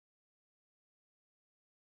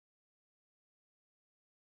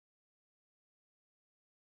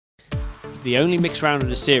the only mixed round of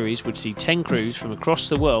the series would see 10 crews from across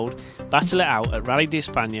the world battle it out at Rally de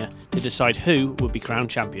España to decide who would be crowned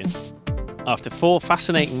champion. After 4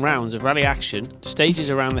 fascinating rounds of rally action, the stages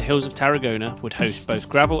around the hills of Tarragona would host both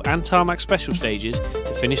gravel and tarmac special stages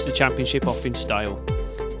to finish the championship off in style.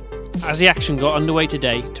 As the action got underway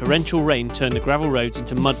today, torrential rain turned the gravel roads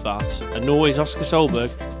into mud baths, and Norway's Oscar Solberg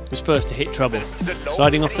was first to hit trouble,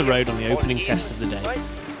 sliding off the road on the opening test of the day.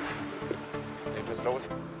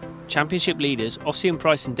 Championship leaders Ossian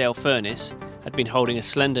Price and Dale Furness had been holding a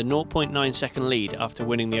slender 0.9 second lead after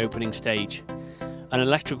winning the opening stage. An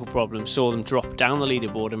electrical problem saw them drop down the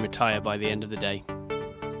leaderboard and retire by the end of the day.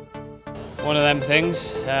 One of them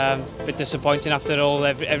things, a bit disappointing after all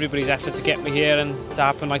everybody's effort to get me here and to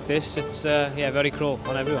happen like this. It's very cruel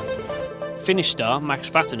on everyone. Finnish star Max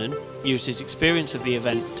Vatanen used his experience of the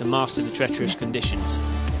event to master the treacherous conditions.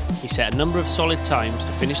 He set a number of solid times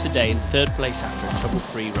to finish the day in 3rd place after a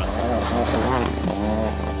trouble-free run.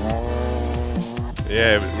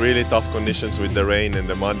 Yeah, really tough conditions with the rain and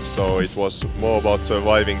the mud, so it was more about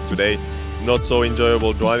surviving today. Not so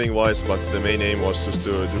enjoyable driving wise, but the main aim was just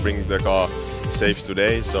to bring the car safe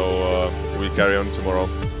today, so we'll carry on tomorrow.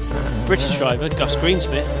 British driver Gus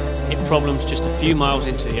Greensmith hit problems just a few miles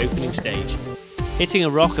into the opening stage, hitting a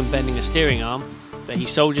rock and bending a steering arm, but he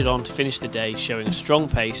soldiered on to finish the day, showing a strong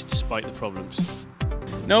pace despite the problems.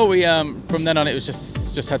 No, we from then on it was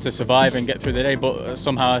just had to survive and get through the day, but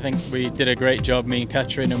somehow I think we did a great job, me and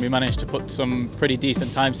Katrin, and we managed to put some pretty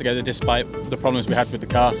decent times together despite the problems we had with the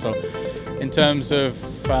car. So in terms of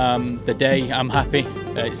the day, I'm happy.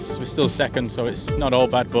 We're still second, so it's not all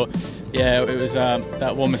bad, but yeah, it was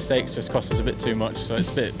that one mistake just cost us a bit too much, so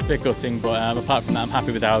it's a bit gutting, but apart from that, I'm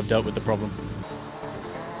happy with how I've dealt with the problem.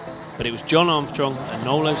 But it was John Armstrong and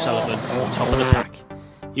Noel O'Sullivan on top of the pack.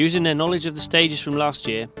 Using their knowledge of the stages from last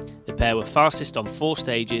year, the pair were fastest on 4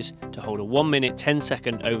 stages to hold a 1 minute 10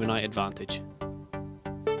 second overnight advantage.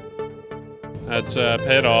 It's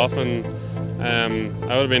paid off, and I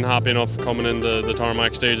would have been happy enough coming in the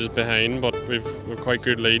tarmac stages behind, but we're quite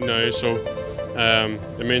good lead now, so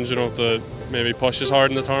it means we don't have to maybe push as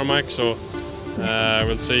hard in the tarmac, so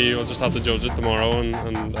we'll see. We'll just have to judge it tomorrow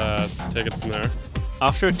and take it from there.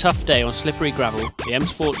 After a tough day on slippery gravel, the M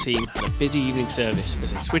Sport team had a busy evening service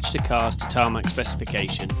as they switched the cars to tarmac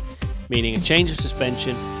specification, meaning a change of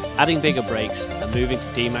suspension, adding bigger brakes and moving to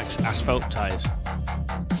DMACK's asphalt tyres.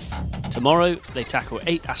 Tomorrow they tackle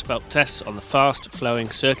 8 asphalt tests on the fast flowing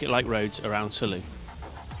circuit-like roads around Salou.